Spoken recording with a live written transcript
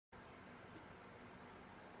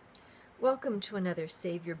Welcome to another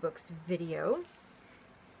Save Your Books video.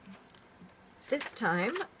 This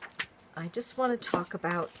time I just want to talk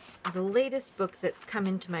about the latest book that's come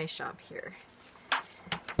into my shop here.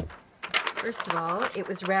 First of all, it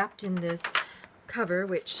was wrapped in this cover,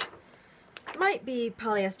 which might be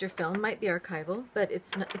polyester film, might be archival, but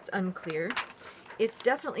it's unclear. It's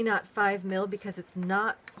definitely not 5 mil because it's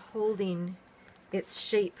not holding its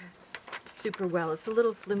shape super well. It's a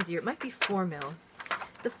little flimsier. It might be 4 mil.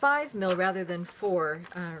 The 5 mil rather than 4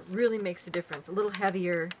 really makes a difference. A little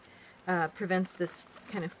heavier prevents this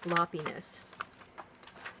kind of floppiness.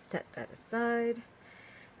 Set that aside.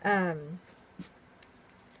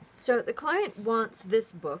 So the client wants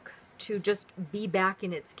this book to just be back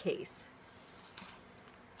in its case.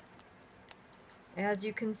 As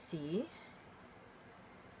you can see,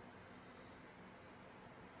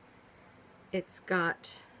 it's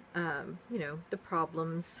got, you know, the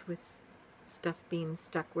problems with stuff being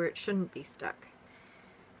stuck where it shouldn't be stuck.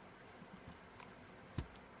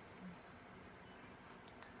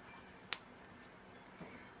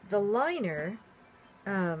 The liner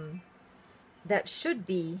that should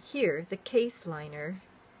be here, the case liner,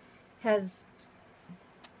 has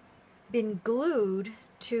been glued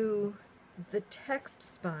to the text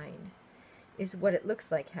spine, is what it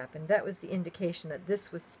looks like happened. That was the indication that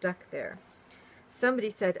this was stuck there. Somebody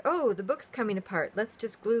said, oh, the book's coming apart, let's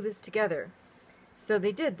just glue this together. So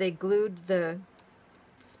they did. They glued the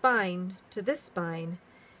spine to this spine,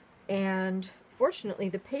 and fortunately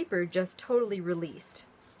the paper just totally released.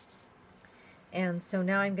 And so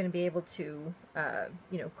now I'm going to be able to,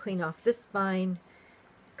 you know, clean off this spine,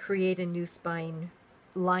 create a new spine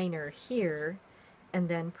liner here, and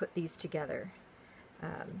then put these together.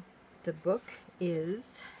 The book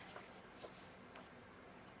is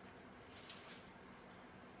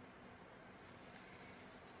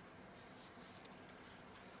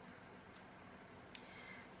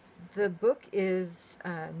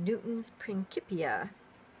Newton's Principia,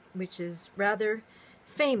 which is rather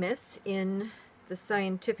famous in the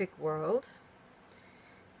scientific world,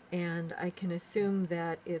 and I can assume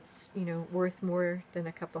that it's, you know, worth more than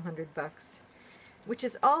a couple $100, which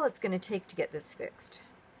is all it's going to take to get this fixed.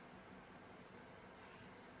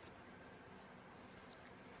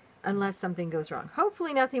 Unless something goes wrong.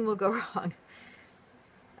 Hopefully nothing will go wrong.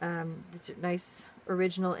 These are nice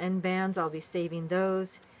original end bands. I'll be saving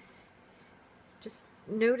those. Just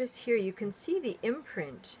notice here, you can see the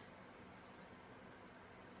imprint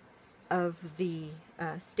of the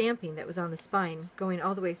stamping that was on the spine going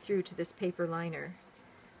all the way through to this paper liner.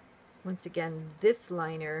 Once again, this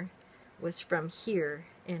liner was from here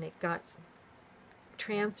and it got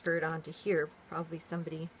transferred onto here. Probably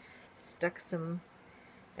somebody stuck some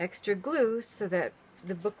extra glue so that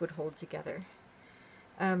the book would hold together.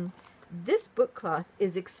 This book cloth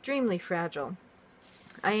is extremely fragile.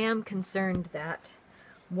 I am concerned that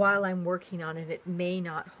while I'm working on it, it may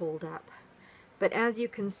not hold up. But as you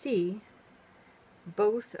can see,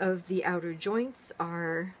 both of the outer joints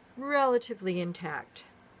are relatively intact.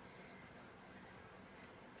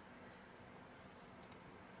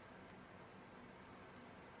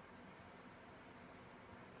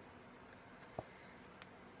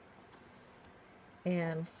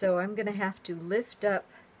 And so I'm going to have to lift up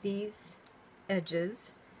these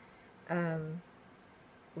edges,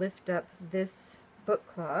 lift up this book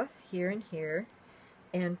cloth here and here,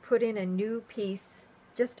 and put in a new piece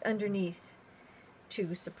just underneath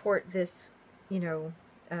to support this, you know,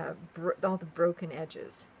 all the broken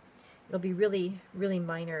edges. It'll be really, really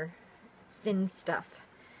minor, thin stuff.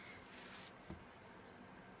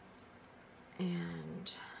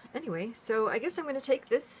 And anyway, so I guess I'm going to take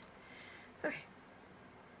this. Okay.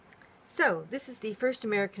 So, this is the first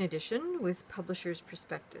American edition with Publisher's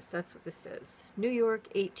Prospectus. That's what this says. New York,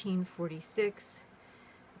 1846.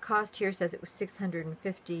 The cost here says it was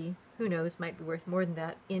 $650. Who knows, might be worth more than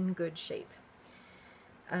that, in good shape.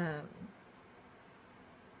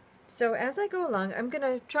 So as I go along, I'm going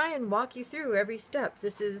to try and walk you through every step.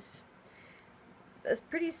 This is a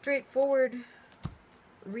pretty straightforward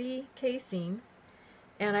recasing,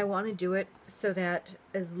 and I want to do it so that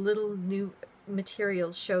as little new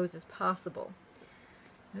materials shows as possible.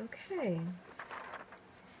 Okay,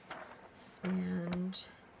 and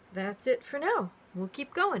that's it for now. We'll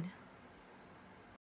keep going.